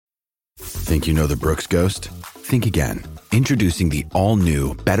Think you know the Brooks Ghost? Think again. Introducing the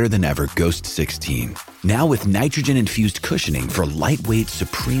all-new, better-than-ever Ghost 16. Now with nitrogen-infused cushioning for lightweight,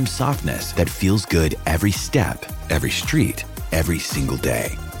 supreme softness that feels good every step, every street, every single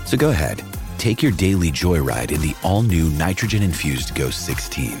day. So go ahead, take your daily joyride in the all-new nitrogen-infused Ghost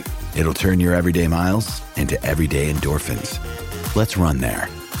 16. It'll turn your everyday miles into everyday endorphins. Let's run there.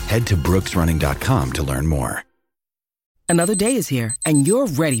 Head to brooksrunning.com to learn more. Another day is here, and you're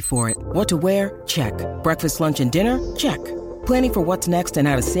ready for it. What to wear? Check. Breakfast, lunch, and dinner? Check. Planning for what's next and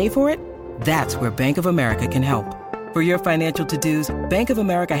how to save for it? That's where Bank of America can help. For your financial to-dos, Bank of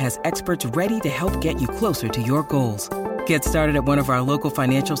America has experts ready to help get you closer to your goals. Get started at one of our local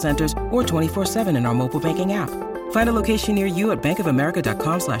financial centers or 24/7 in our mobile banking app. Find a location near you at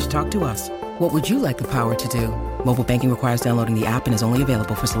bankofamerica.com/talktous. What would you like the power to do? Mobile banking requires downloading the app and is only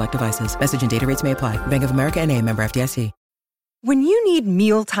available for select devices. Message and data rates may apply. Bank of America N.A., member FDIC. When you need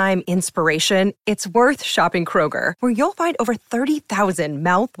mealtime inspiration, it's worth shopping Kroger, where you'll find over 30,000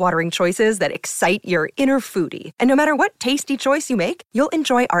 mouth-watering choices that excite your inner foodie. And no matter what tasty choice you make, you'll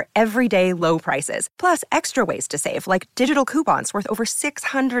enjoy our everyday low prices, plus extra ways to save, like digital coupons worth over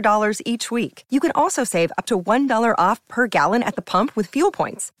 $600 each week. You can also save up to $1 off per gallon at the pump with fuel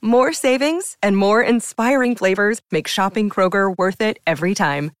points. More savings and more inspiring flavors make shopping Kroger worth it every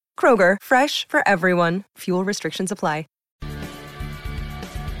time. Kroger, fresh for everyone. Fuel restrictions apply.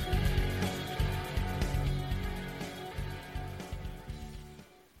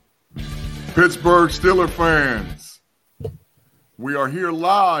 Pittsburgh Steelers fans, we are here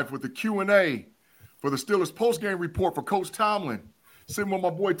live with the Q&A for the Steelers postgame report for Coach Tomlin. Sitting with my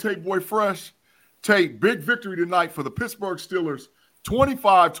boy Tate Boy Fresh. Tate, big victory tonight for the Pittsburgh Steelers,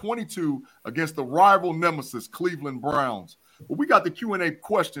 25-22 against the rival nemesis Cleveland Browns. But we got the Q&A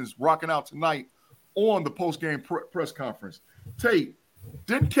questions rocking out tonight on the postgame press conference. Tate,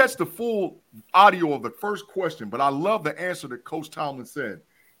 didn't catch the full audio of the first question, but I love the answer that Coach Tomlin said.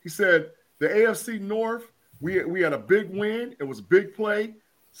 He said, the AFC North, we had a big win. It was a big play,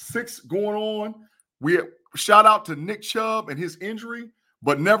 6 going on. Shout out to Nick Chubb and his injury,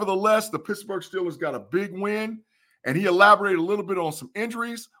 but nevertheless, the Pittsburgh Steelers got a big win, and he elaborated a little bit on some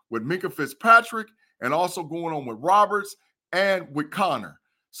injuries with Minkah Fitzpatrick and also going on with Roberts and with Connor.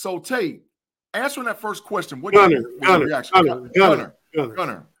 So, Tate, answering that first question, what do you think was your reaction?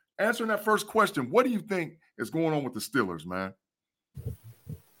 Gunner, answering that first question, what do you think is going on with the Steelers, man?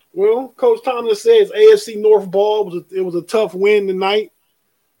 Well, Coach Tomlin says AFC North ball. It was a tough win tonight.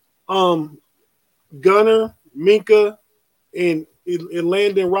 Gunner, Minkah, and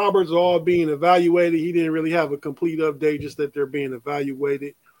Landon Roberts are all being evaluated. He didn't really have a complete update, just that they're being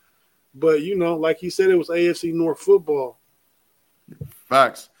evaluated. But, you know, like he said, it was AFC North football.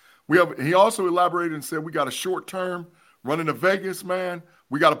 Facts. He also elaborated and said we got a short term running to Vegas, man.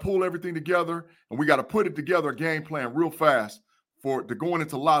 We got to pull everything together, and we got to put it together, a game plan real fast for going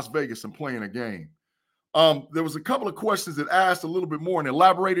into Las Vegas and playing a game. There was a couple of questions that asked a little bit more and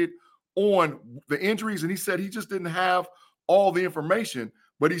elaborated on the injuries, and he said he just didn't have all the information,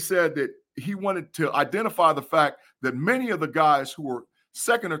 but he said that he wanted to identify the fact that many of the guys who were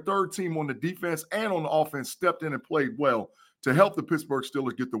second or third team on the defense and on the offense stepped in and played well to help the Pittsburgh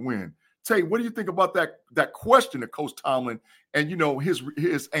Steelers get the win. Tate, what do you think about that question of Coach Tomlin and, you know,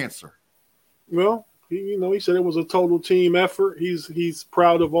 his answer? Well, he said it was a total team effort. He's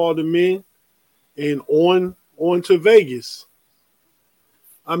proud of all the men, and on to Vegas.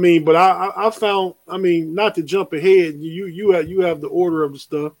 I mean, but I found, I mean, not to jump ahead, you have the order of the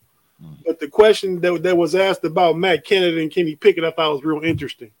stuff, but the question that was asked about Matt Canada and Kenny Pickett, I thought was real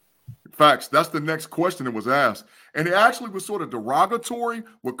interesting. Facts. That's the next question that was asked, and it actually was sort of derogatory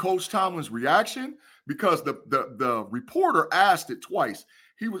with Coach Tomlin's reaction because the reporter asked it twice.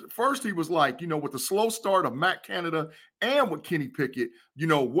 He was like, you know, with the slow start of Matt Canada and with Kenny Pickett, you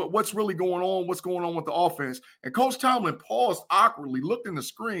know, what's really going on? What's going on with the offense? And Coach Tomlin paused awkwardly, looked in the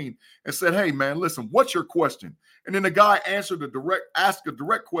screen and said, hey, man, listen, what's your question? And then the guy asked a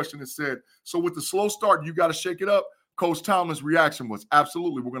direct question and said, so with the slow start, you got to shake it up. Coach Tomlin's reaction was,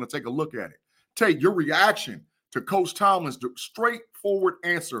 absolutely, we're going to take a look at it. Tate, your reaction to Coach Tomlin's straightforward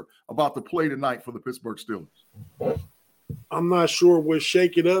answer about the play tonight for the Pittsburgh Steelers. I'm not sure what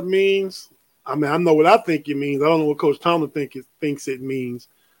shake it up means. I mean, I know what I think it means. I don't know what Coach Tomlin thinks it means.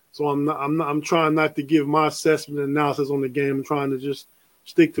 So I'm trying not to give my assessment and analysis on the game. I'm trying to just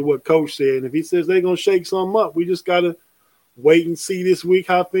stick to what Coach said. And if he says they're going to shake something up, we just got to wait and see this week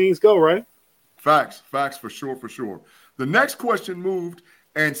how things go, right? Facts for sure. The next question moved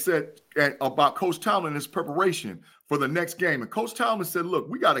and said about Coach Tomlin and his preparation for the next game. And Coach Tomlin said, look,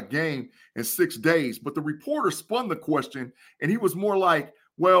 we got a game in 6 days. But the reporter spun the question, and he was more like,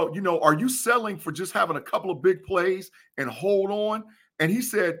 well, are you selling for just having a couple of big plays and hold on? And he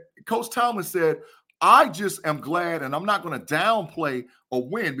said, Coach Tomlin said, I just am glad, and I'm not going to downplay a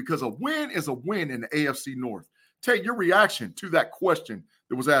win because a win is a win in the AFC North. Take your reaction to that question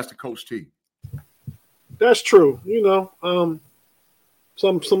that was asked to Coach T. That's true.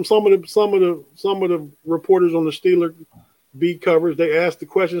 Some of the reporters on the Steelers beat covers, they ask the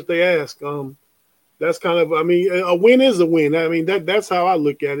questions they ask. That's kind of, a win is a win. That's how I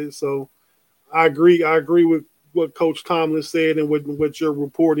look at it. So I agree with what Coach Tomlin said and what you're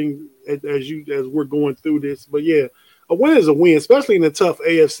reporting as we're going through this. But yeah, a win is a win, especially in the tough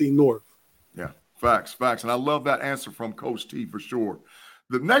AFC North. Yeah, facts. And I love that answer from Coach T for sure.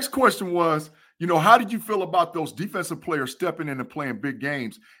 The next question was, how did you feel about those defensive players stepping in and playing big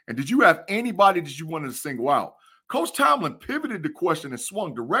games? And did you have anybody that you wanted to single out? Coach Tomlin pivoted the question and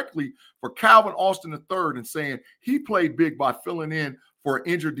swung directly for Calvin Austin III and saying he played big by filling in for an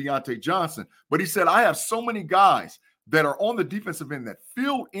injured Deontay Johnson. But he said, I have so many guys that are on the defensive end that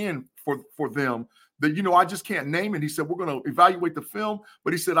filled in for them that, I just can't name it. He said, we're going to evaluate the film.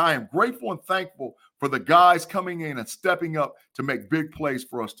 But he said, I am grateful and thankful for the guys coming in and stepping up to make big plays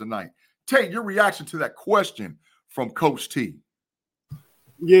for us tonight. Tate, your reaction to that question from Coach T.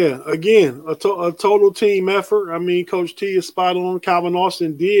 Yeah, again, a total team effort. Coach T is spot on. Calvin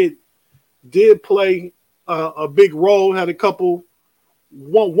Austin did play a big role, had a couple,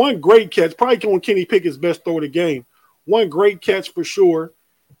 one great catch, probably on Kenny Pickett's best throw of the game. One great catch for sure.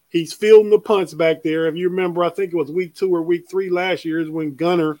 He's fielding the punts back there. If you remember, I think it was week 2 or week 3 last year is when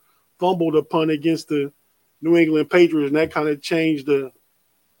Gunner fumbled a punt against the New England Patriots, and that kind of changed the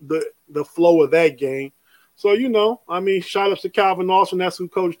flow of that game. So, shout outs to Calvin Austin. That's who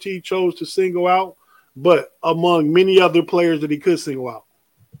Coach T chose to single out, but among many other players that he could single out.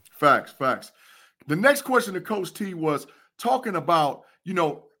 Facts. The next question to Coach T was talking about,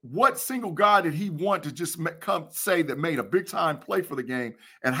 what single guy did he want to just come say that made a big-time play for the game,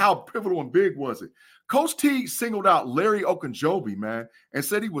 and how pivotal and big was it? Coach T singled out Larry Ogunjobi, man, and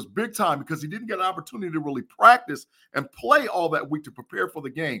said he was big time because he didn't get an opportunity to really practice and play all that week to prepare for the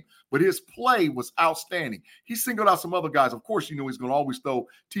game. But his play was outstanding. He singled out some other guys. Of course, he's going to always throw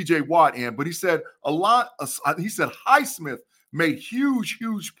TJ Watt in, but he said Highsmith made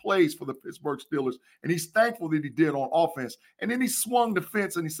huge plays for the Pittsburgh Steelers, and he's thankful that he did on offense. And then he swung the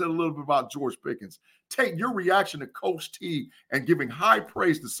fence, and he said a little bit about George Pickens. Take your reaction to Coach T and giving high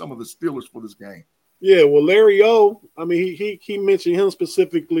praise to some of the Steelers for this game. Yeah, well, Larry O, he mentioned him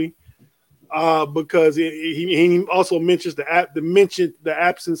specifically because he also mentions the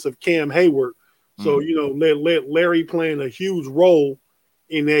absence of Cam Hayward. So, let Larry playing a huge role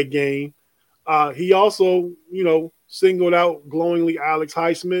in that game. He also, singled out glowingly Alex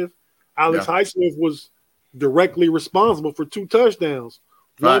Highsmith. Highsmith was directly responsible for 2 touchdowns,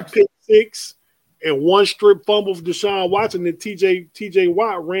 one pick six and one strip fumble for Deshaun Watson that TJ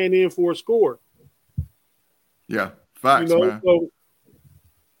Watt ran in for a score. Yeah, facts, man.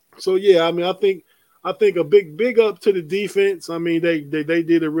 So yeah, I think a big up to the defense. They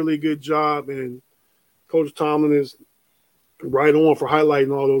did a really good job, and Coach Tomlin is right on for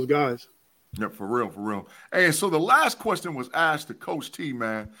highlighting all those guys. Yeah, for real. And so the last question was asked to Coach T,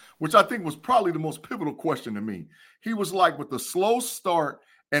 man, which I think was probably the most pivotal question to me. He was like, with the slow start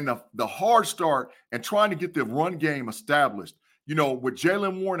and the hard start and trying to get the run game established, with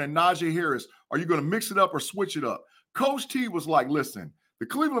Jaylen Warren and Najee Harris, are you going to mix it up or switch it up? Coach T was like, listen, the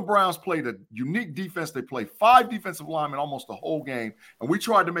Cleveland Browns played a unique defense. They played 5 defensive linemen almost the whole game, and we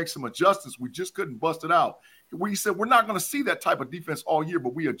tried to make some adjustments. We just couldn't bust it out. We said we're not going to see that type of defense all year,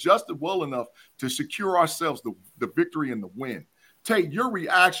 but we adjusted well enough to secure ourselves the victory and the win. Tate, your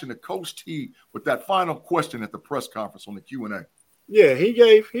reaction to Coach T with that final question at the press conference on the Q&A. Yeah, he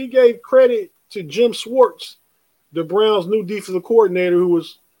gave credit to Jim Schwartz, the Browns' new defensive coordinator, who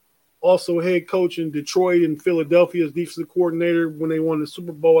was also head coach in Detroit and Philadelphia's defensive coordinator when they won the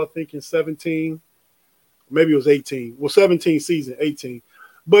Super Bowl, I think, in 17. Maybe it was 18. Well, 17 season, 18.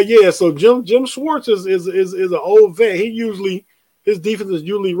 But yeah, so Jim Schwartz is an old vet. His defense is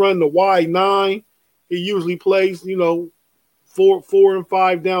usually run the wide 9. He usually plays, 4 and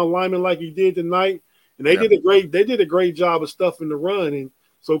 5 down linemen like he did tonight. And they did a great job of stuffing the run. And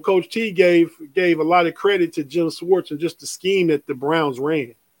so Coach T gave a lot of credit to Jim Schwartz and just the scheme that the Browns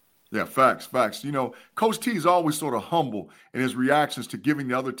ran. Yeah, facts. Coach T is always sort of humble in his reactions to giving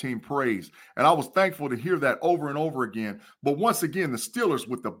the other team praise. And I was thankful to hear that over and over again. But once again, the Steelers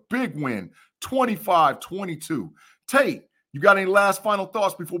with the big win, 25-22. Tate, you got any last final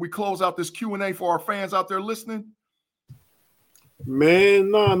thoughts before we close out this Q&A for our fans out there listening? Man,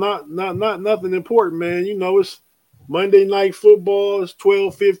 no, not nothing important, man. It's Monday Night Football is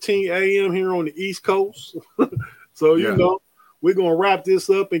 12:15 a.m. here on the East Coast. So, you know, we're going to wrap this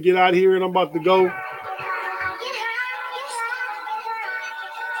up and get out of here, and I'm about to go.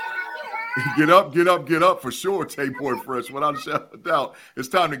 Get up for sure, Tate Boy Fresh. Without a shadow of a doubt, it's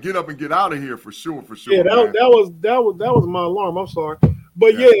time to get up and get out of here for sure. Yeah, that was my alarm. I'm sorry,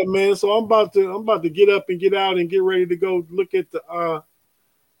 but yeah, man. So I'm about to get up and get out and get ready to go look at the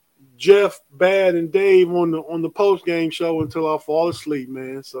Jeff, Bad, and Dave on the post game show until I fall asleep,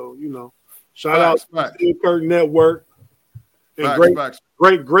 man. So you know, shout out to the Steel Curtain Network and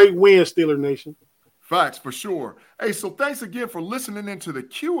great win, Steeler Nation. Facts, for sure. Hey, so thanks again for listening into the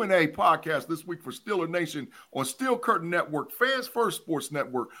Q&A podcast this week for Steeler Nation on Steel Curtain Network, Fans First Sports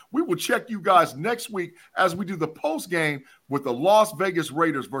Network. We will check you guys next week as we do the post game with the Las Vegas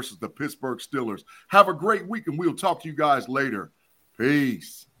Raiders versus the Pittsburgh Steelers. Have a great week, and we'll talk to you guys later.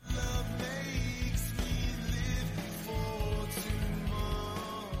 Peace.